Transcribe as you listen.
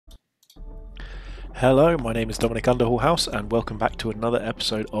Hello, my name is Dominic Underhallhouse and welcome back to another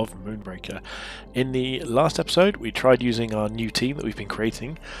episode of Moonbreaker. In the last episode we tried using our new team that we've been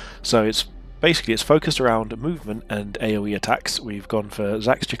creating, so it's focused around movement and AoE attacks. We've gone for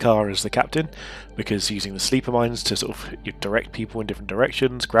Zakshakar as the captain because using the sleeper mines to sort of direct people in different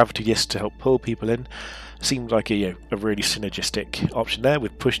directions, gravity discs to help pull people in, seemed like a really synergistic option there,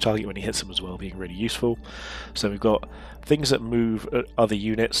 with push target when he hits them as well being really useful. So we've got things that move other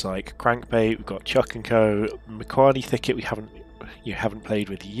units like Crankbait, we've got Chuck and Co, Mequani Thicket we haven't played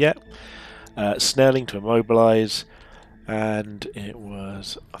with yet, Snareling to immobilize, and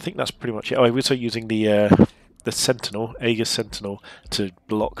I think that's pretty much it. Oh, we're also using the Sentinel, Aegis Sentinel, to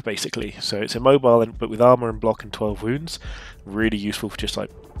block basically. So it's immobile but with armor and block and 12 wounds, really useful for just like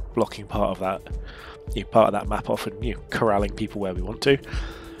blocking part of that map off and corralling people where we want to.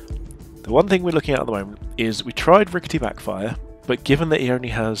 The one thing we're looking at the moment is we tried Rickety Backfire, but given that he only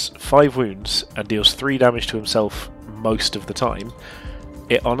has 5 wounds and deals 3 damage to himself most of the time,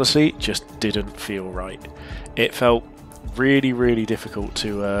 it honestly just didn't feel right. It felt really difficult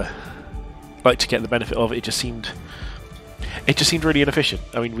to get the benefit of it. It just seemed really inefficient.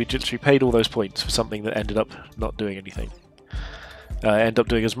 I mean, we paid all those points for something that ended up not doing anything. Ended up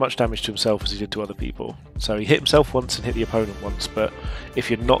doing as much damage to himself as he did to other people. So he hit himself once and hit the opponent once, but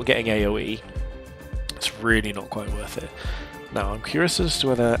if you're not getting AoE, it's really not quite worth it. Now, I'm curious as to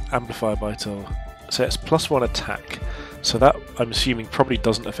whether Amplifier Vital... So it's +1 attack, so that, I'm assuming, probably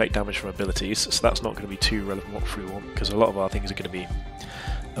doesn't affect damage from abilities, so that's not going to be too relevant what we want, because a lot of our things are going to be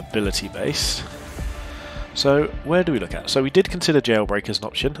ability-based. So, where do we look at? So we did consider Jailbreak as an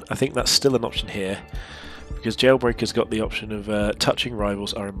option. I think that's still an option here, because Jailbreaker's got the option of touching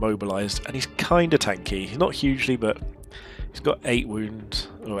rivals are immobilized, and he's kind of tanky. He's not hugely, but he's got 8 wounds,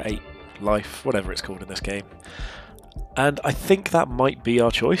 or 8 life, whatever it's called in this game. And I think that might be our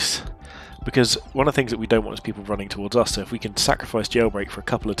choice, because one of the things that we don't want is people running towards us, so if we can sacrifice Jailbreak for a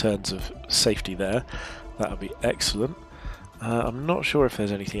couple of turns of safety there, that would be excellent. I'm not sure if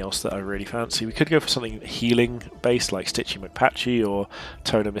there's anything else that I really fancy. We could go for something healing based like Stitchy McPatchy or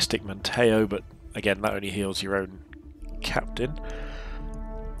Toner Mystic Manteo, but again, that only heals your own captain.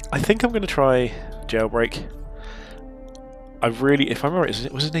 I think I'm going to try Jailbreak. If I remember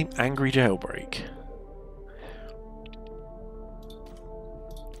right, was his name Angry Jailbreak?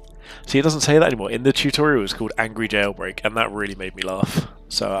 See, it doesn't say that anymore. In the tutorial it was called Angry Jailbreak, and that really made me laugh.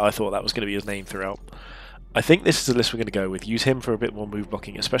 So I thought that was going to be his name throughout. I think this is the list we're going to go with. Use him for a bit more move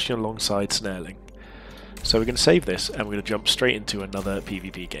blocking, especially alongside Snareling. So we're going to save this, and we're going to jump straight into another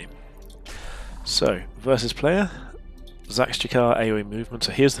PvP game. So, versus player, Zakshakar AoE movement.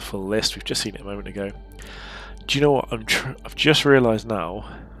 So here's the full list. We've just seen it a moment ago. Do you know what? I've just realised now,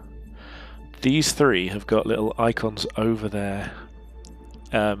 these 3 have got little icons over their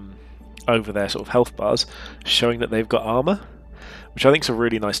sort of health bars, showing that they've got armor, which I think is a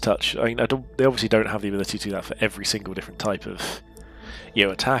really nice touch. I mean, they obviously don't have the ability to do that for every single different type of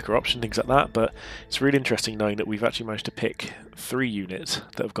attack or option, things like that, but it's really interesting knowing that we've actually managed to pick 3 units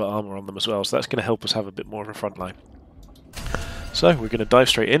that have got armor on them as well, so that's going to help us have a bit more of a front line. So we're going to dive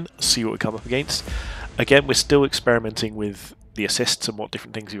straight in, see what we come up against. Again, we're still experimenting with the assists and what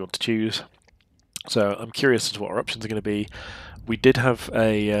different things we want to choose, so I'm curious as to what our options are going to be. We did have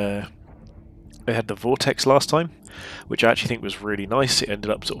they had the Vortex last time, which I actually think was really nice. It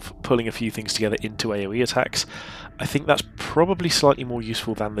ended up sort of pulling a few things together into AoE attacks. I think that's probably slightly more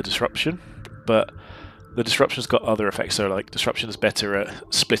useful than the Disruption, but the Disruption's got other effects. So like Disruption is better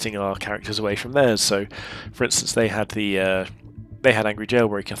at splitting our characters away from theirs. So for instance, they had Angry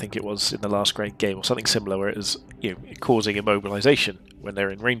Jailbreak, I think it was, in the last great game, or something similar, where it was causing immobilization when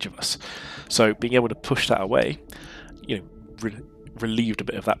they're in range of us. So being able to push that away, relieved a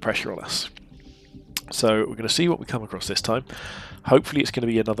bit of that pressure on us. So we're going to see what we come across this time. Hopefully it's going to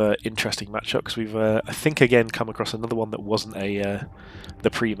be another interesting matchup, because we've, I think, again come across another one that wasn't the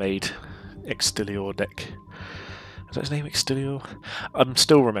pre-made Extilior deck. Is that his name, Extilior? I'm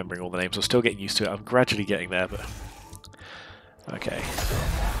still remembering all the names. I'm still getting used to it. I'm gradually getting there, but... Okay.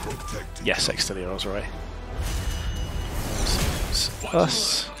 Yes, Extilior, I was right.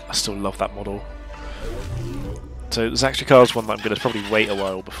 Us. I still love that model. So Zakshakar's one that I'm going to probably wait a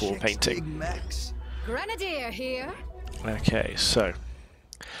while before painting. Grenadier here. Okay, so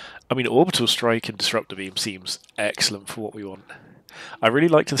I mean, Orbital Strike and Disruptor Beam seems excellent for what we want. I really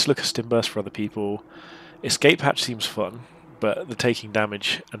like this look of Stim Burst for other people. Escape Hatch seems fun, but the taking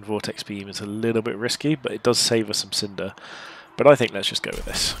damage and Vortex Beam is a little bit risky, but it does save us some Cinder. But I think let's just go with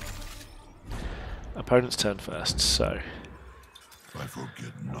this. Opponent's turn first, so... I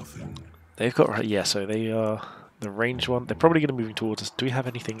forget nothing. They've got... Yeah, so they are the ranged one. They're probably going to be moving towards us. Do we have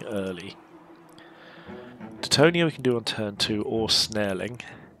anything early? Titonia we can do on turn 2 or Snareling.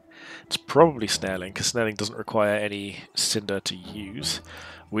 It's probably Snareling, because Snareling doesn't require any Cinder to use.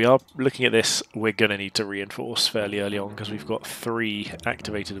 We are looking at this, we're going to need to reinforce fairly early on, because we've got 3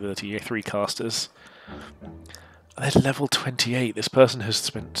 activated ability, 3 casters. They're level 28, this person has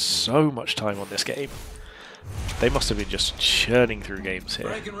spent so much time on this game. They must have been just churning through games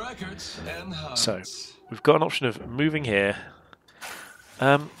here. So, we've got an option of moving here.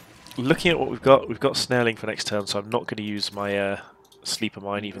 Looking at what we've got Snareling for next turn, so I'm not going to use my Sleeper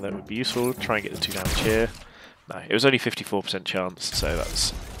Mine, even though it would be useful. Try and get the 2 damage here. No, it was only 54% chance, so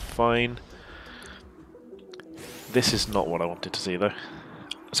that's fine. This is not what I wanted to see, though.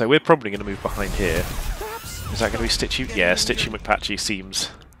 So we're probably going to move behind here. Is that going to be Stitchy? Yeah, Stitchy McPatchy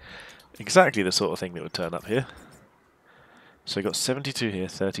seems exactly the sort of thing that would turn up here. So we've got 72 here,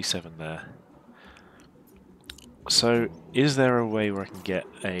 37 there. So is there a way where I can get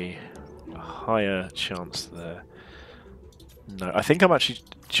a higher chance there? No, I think I'm actually,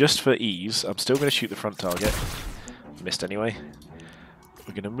 just for ease, I'm still going to shoot the front target. Missed anyway.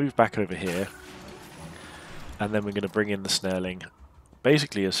 We're going to move back over here. And then we're going to bring in the Snareling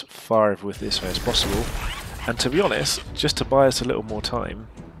basically as far with this way as possible. And to be honest, just to buy us a little more time,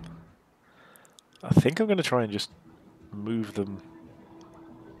 I think I'm going to try and just move them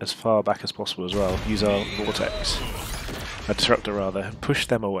as far back as possible as well. Use our Vortex, a Disruptor rather, and push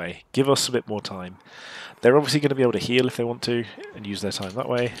them away. Give us a bit more time. They're obviously going to be able to heal if they want to, and use their time that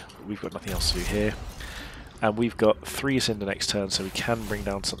way. We've got nothing else to do here. And we've got 3s in the next turn, so we can bring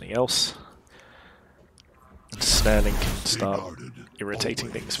down something else. And Snareling can start irritating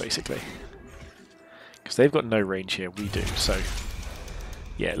things, basically. Because they've got no range here, we do, so...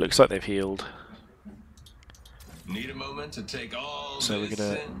 yeah, it looks like they've healed. Need a moment to take all so we're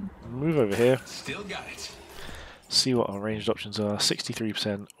going to move over here. Still got it. See what our ranged options are,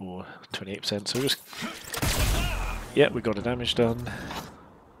 63% or 28%, so we'll just... yeah, we got a damage done.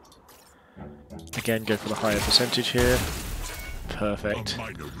 Again, go for the higher percentage here. Perfect.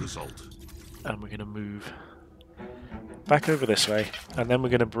 And we're going to move back over this way, and then we're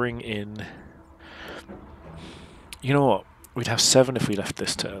going to bring in... you know what? We'd have 7 if we left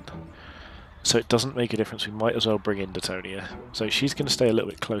this turn. So it doesn't make a difference, we might as well bring in Titonia. So she's going to stay a little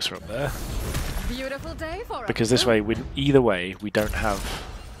bit closer up there. Beautiful day for because this way, either way, we don't have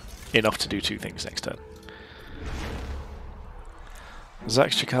enough to do 2 things next turn.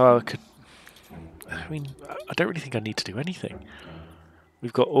 Zakshakar could... I mean, I don't really think I need to do anything.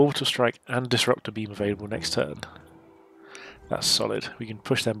 We've got Orbital Strike and Disruptor Beam available next turn. That's solid. We can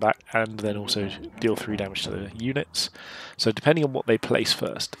push them back and then also deal 3 damage to the units. So depending on what they place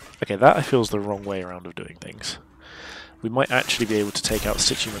first. Okay, that I feel is the wrong way around of doing things. We might actually be able to take out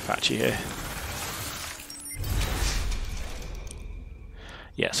Stitchy McPatchy here.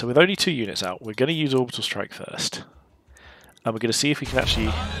 Yeah, so with only 2 units out, we're going to use Orbital Strike first. And we're going to see if we can actually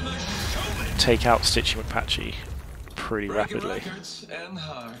take out Stitchy McPatchy pretty rapidly.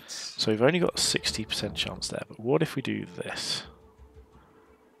 So we've only got a 60% chance there, but what if we do this?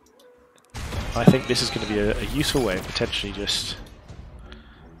 I think this is going to be a useful way of potentially just...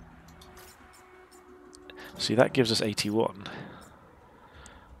 see, that gives us 81.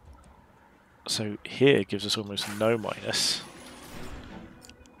 So here it gives us almost no minus.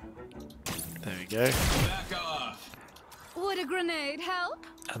 There we go. Would a grenade help?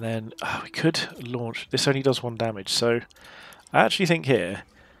 And then we could launch... this only does 1 damage, so I actually think here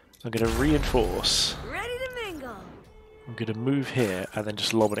I'm going to reinforce. Ready to mingle. I'm going to move here and then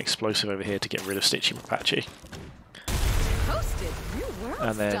just lob an explosive over here to get rid of Stitchy McPatchy. Posted New World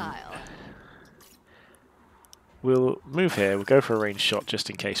And then style. we'll move here, we'll go for a ranged shot just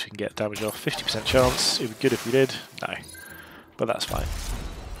in case we can get damage off. 50% chance, it would be good if we did. No, but that's fine.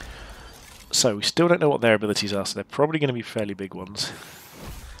 So we still don't know what their abilities are, so they're probably going to be fairly big ones.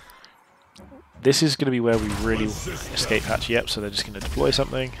 This is going to be where we really escape hatch. Yep, so they're just going to deploy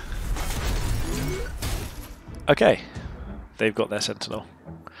something. Okay, they've got their Sentinel.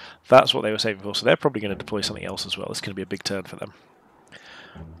 That's what they were saving for, so they're probably going to deploy something else as well. It's going to be a big turn for them.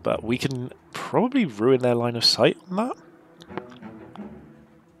 But we can probably ruin their line of sight on that.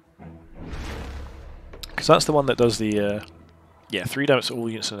 Because that's the one that does the, yeah, 3 damage to all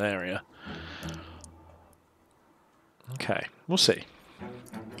units in an area. Okay, we'll see.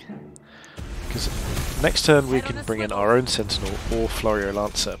 Because next turn we can bring in our own Sentinel or Florio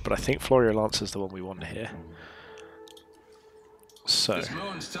Lancer, but I think Florio Lancer is the one we want here. So, This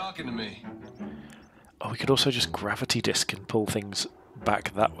moon's talking to me. oh, we could also just Gravity Disc and pull things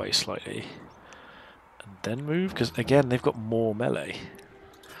back that way slightly. And then move, because again, they've got more melee.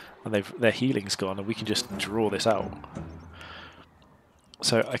 And their healing's gone, and we can just draw this out.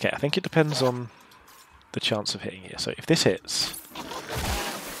 So, okay, I think it depends on the chance of hitting here. So if this hits,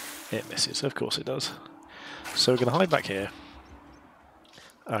 it misses. Of course it does. So we're going to hide back here.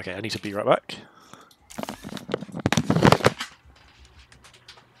 Okay, I need to be right back.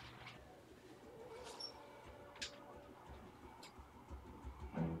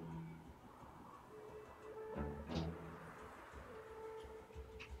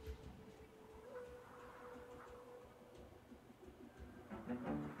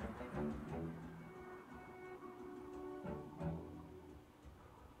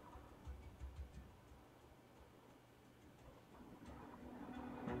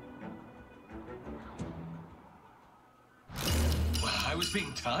 I was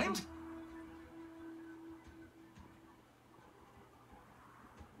being timed?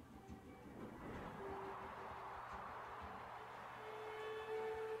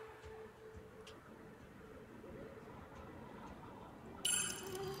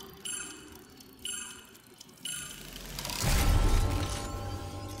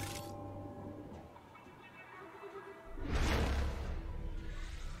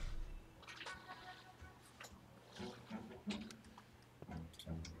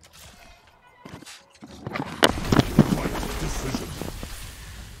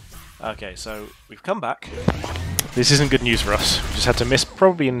 Okay, so we've come back. This isn't good news for us. We just had to miss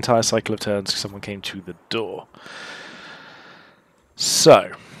probably an entire cycle of turns because someone came to the door.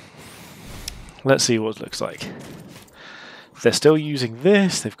 So, let's see what it looks like. They're still using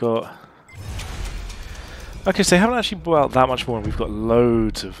this. They've got... Okay, so they haven't actually brought out that much more, and we've got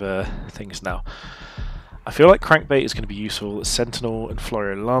loads of things now. I feel like Crankbait is going to be useful. Sentinel and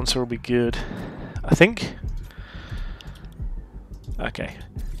Florio Lancer will be good. I think... Okay.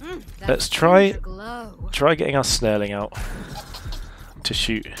 Let's try getting our Snareling out to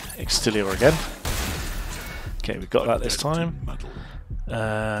shoot Exterior again. Okay, we've got that this time.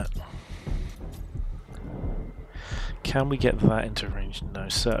 Can we get that into range? No,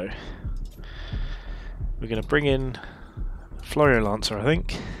 so we're going to bring in Florio Lancer, I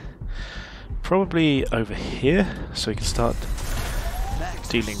think. Probably over here, so we can start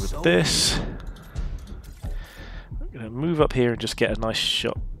dealing with this. We're going to move up here and just get a nice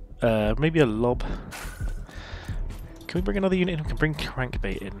shot. Maybe a lob. Can we bring another unit in? We can bring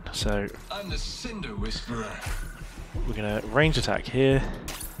Crankbait in. So I'm the Cinder Whisperer. We're going to range attack here.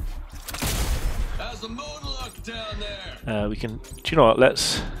 How's the moon look down there? We can... Do you know what?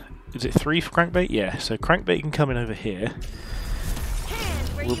 Let's... Is it 3 for Crankbait? Yeah, so Crankbait can come in over here.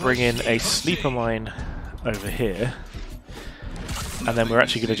 We'll bring in a Sleeper Mine over here. And then we're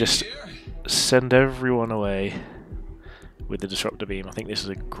actually going to just send everyone away with the Disruptor Beam. I think this is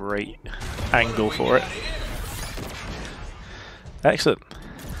a great angle for it. Excellent.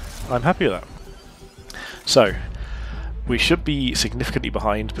 I'm happy with that. So, we should be significantly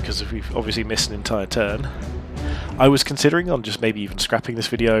behind because we've obviously missed an entire turn. I was considering on just maybe even scrapping this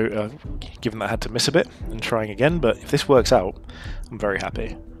video, given that I had to miss a bit, and trying again, but if this works out, I'm very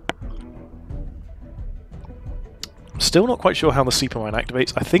happy. I'm still not quite sure how the Sleeper Mine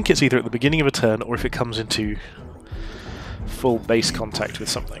activates. I think it's either at the beginning of a turn or if it comes into full base contact with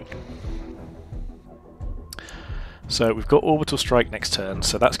something. So we've got Orbital Strike next turn,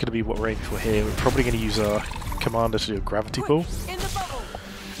 so that's going to be what we're aiming for here. We're probably going to use our commander to do a Gravity Pull.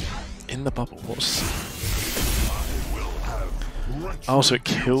 In the bubble, what's... Oh, so it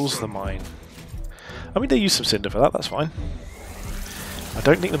kills the mine. I mean, they use some Cinder for that, that's fine. I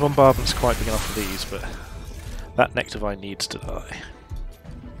don't think the bombardment's quite big enough for these, but that Nectarvine needs to die.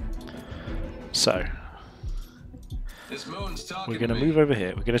 So, we're going to move over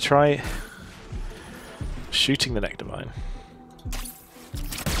here. We're going to try shooting the Nectarvine.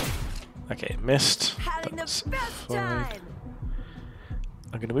 Okay, it missed. That's fine.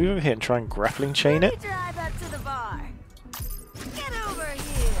 I'm going to move over here and try and grappling chain it.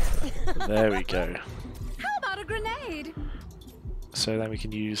 There we go. How about a grenade? So then we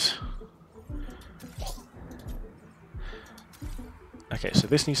can use... Okay, so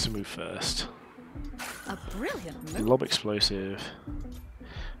this needs to move first. A brilliant move. Lob explosive.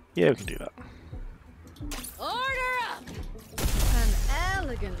 Yeah, we can do that. Order up! An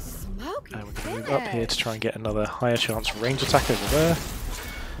elegant smoky And we're going to move up here to try and get another higher chance range attack over there.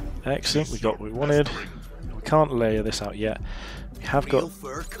 Excellent, we got what we wanted. We can't layer this out yet. We have got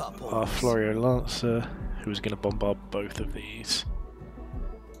our Florio Lancer, who is going to bombard both of these.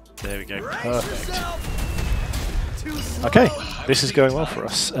 There we go, perfect. Okay, this is going well for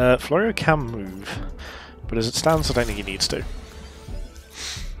us. Florio can move, but as it stands I don't think he needs to.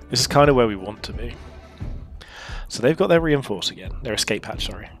 This is kind of where we want to be. So they've got their reinforce again, their escape hatch,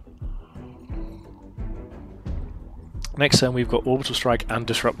 sorry. Next turn we've got Orbital Strike and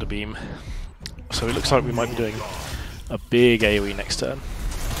Disruptor Beam. So it looks like we might be doing a big AoE next turn.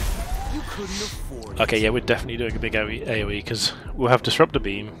 Okay, yeah, we're definitely doing a big AoE because we'll have Disruptor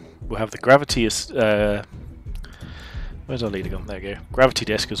Beam, we'll have the Gravity... where's our leader gone? There we go. Gravity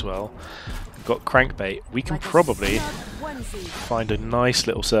Disc as well. We've got Crankbait. We can probably find a nice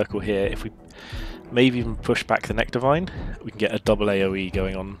little circle here. If we maybe even push back the Nectar Vine, we can get a double AoE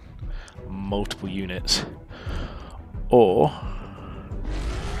going on multiple units. Or...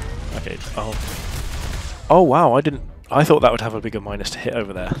 Okay, oh wow, I thought that would have a bigger minus to hit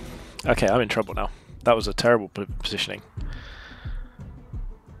over there. Okay, I'm in trouble now. That was a terrible positioning.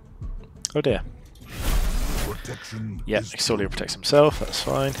 Oh dear. Yeah, Exolia protects himself, that's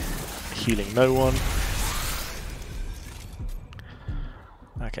fine. Healing no one.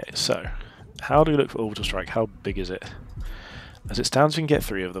 Okay, so how do we look for Orbital Strike? How big is it? As it stands, we can get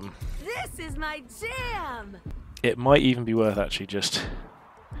 3 of them. This is my jam. It might even be worth actually just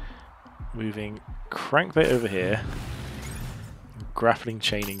moving Crankbait over here, grappling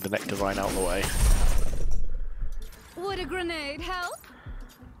chaining the Nectar Vine out of the way. Would a grenade help?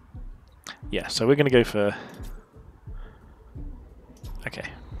 Yeah, so we're going to go for... Okay,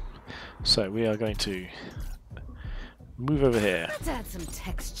 so we are going to move over here. Let's add some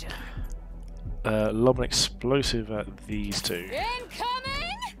texture. Lob an explosive at these 2.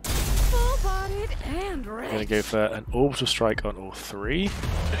 Incoming! Full-bodied and rich. We're going to go for an Orbital Strike on all 3.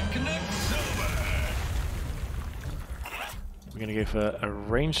 We're going to go for a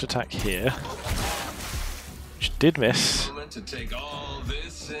ranged attack here, which did miss.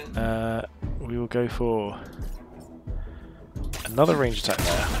 We will go for another ranged attack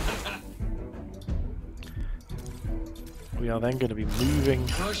there. We are then going to be moving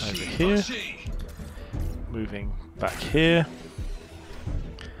over here, moving back here,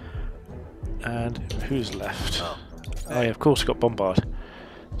 and who's left? Oh yeah, of course we've got Bombard.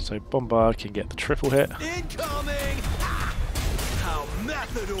 So Bombard can get the triple hit.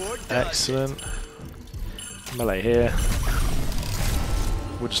 Excellent. Melee here.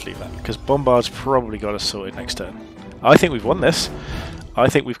 We'll just leave that, because Bombard's probably got us sorted next turn. I think we've won this. I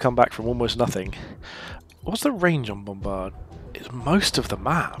think we've come back from almost nothing. What's the range on Bombard? It's most of the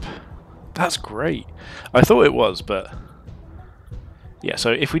map. That's great. I thought it was, but... Yeah,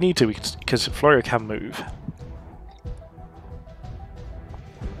 so if we need to, we can, because Florio can move.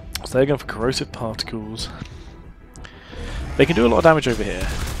 So they're going for Corrosive Particles. They can do a lot of damage over here.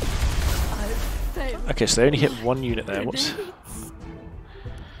 Okay, so they only hit 1 unit there. What's...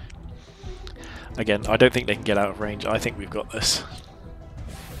 Again, I don't think they can get out of range. I think we've got this.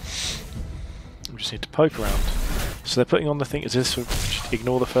 We just need to poke around. So they're putting on the thing. Is this for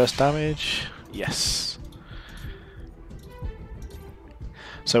ignore the first damage? Yes.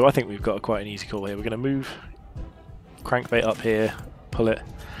 So I think we've got quite an easy call here. We're going to move Crankbait up here, pull it.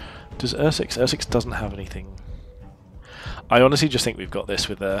 Does Ursix? Ursix doesn't have anything. I honestly just think we've got this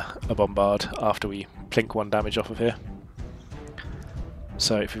with a Bombard after we plink 1 damage off of here.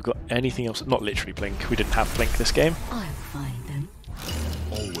 So if we've got anything else, not literally blink, we didn't have blink this game. I'll find them.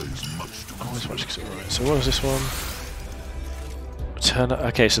 Always much to Right, so what was this one? Turn.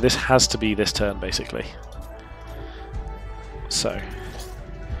 Okay, so this has to be this turn basically. So,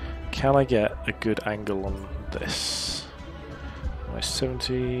 can I get a good angle on this? My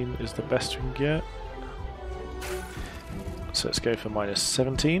 17 is the best we can get. So let's go for minus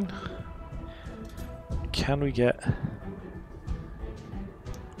 17. Can we get...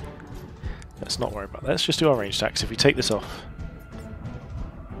 Let's not worry about that. Let's just do our range attacks. If we take this off...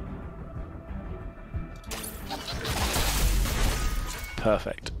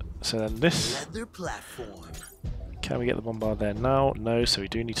 Perfect. So then this... Can we get the Bombard there now? No, so we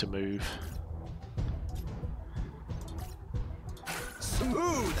do need to move.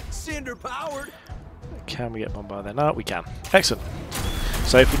 Smooth, cinder powered. Can we get Bombard there now? We can. Excellent.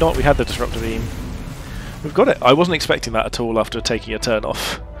 So if we not, we had the Disruptor Beam. We've got it. I wasn't expecting that at all after taking a turn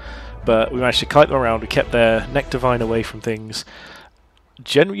off. But we managed to kite them around. We kept their Nectar Vine away from things.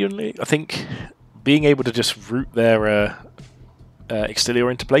 Genuinely, I think being able to just root their Extilior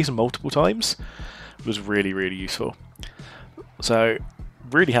into place multiple times was really, really useful. So,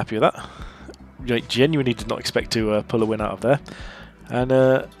 really happy with that. Like, genuinely did not expect to pull a win out of there. And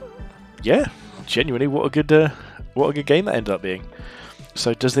yeah, genuinely, what a good game that ended up being.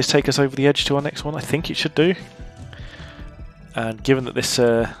 So, does this take us over the edge to our next one? I think it should do. And given that this,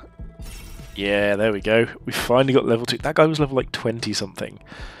 yeah, there we go. We finally got level 2. That guy was level like 20 something.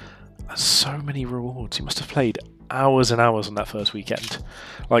 That's so many rewards. He must have played hours and hours on that first weekend.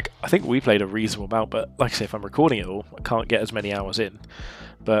 Like, I think we played a reasonable amount, but like I say, if I'm recording it all, I can't get as many hours in.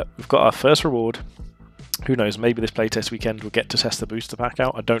 But we've got our first reward. Who knows, maybe this playtest weekend we'll get to test the booster pack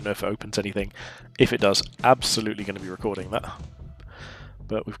out. I don't know if it opens anything. If it does, absolutely going to be recording that.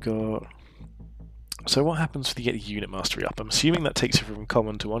 But we've got... So what happens if you get the unit mastery up? I'm assuming that takes you from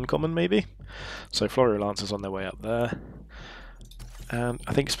common to uncommon, maybe? So Florio Lancers on their way up there. And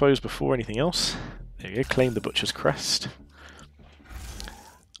I think, suppose before anything else, there you go, claim the Butcher's Crest.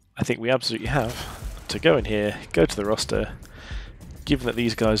 I think we absolutely have to go in here, go to the roster, given that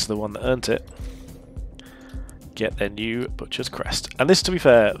these guys are the one that earned it, get their new Butcher's Crest. And this, to be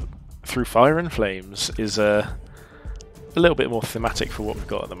fair, through Fire and Flames, is a little bit more thematic for what we've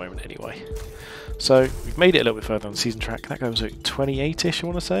got at the moment anyway. So we've made it a little bit further on the season track. That goes like 28-ish, I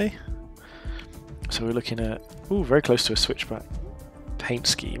want to say. So we're looking at, ooh, very close to a switchback paint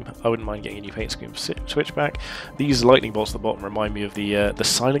scheme. I wouldn't mind getting a new paint scheme switchback. These lightning bolts at the bottom remind me of the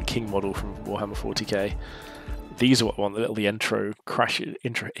Silent King model from Warhammer 40k. These are what I want, the intro crashes.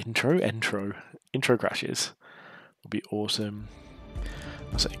 Intro crashes would be awesome.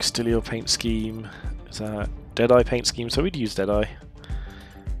 That's an Extilio paint scheme. Is that Deadeye paint scheme? So we'd use Deadeye.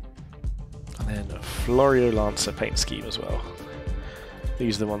 And then a Florio Lancer paint scheme as well.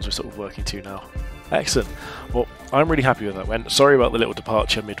 These are the ones we're sort of working to now. Excellent. Well, I'm really happy with that went. Sorry about the little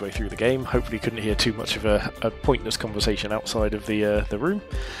departure midway through the game. Hopefully you couldn't hear too much of a pointless conversation outside of the room.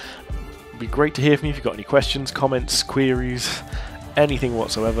 It'd be great to hear from you if you've got any questions, comments, queries, anything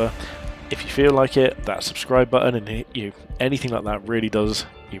whatsoever. If you feel like it, that subscribe button and anything like that really does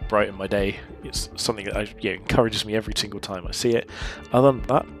brighten my day. It's something that encourages me every single time I see it. Other than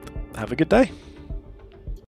that, have a good day.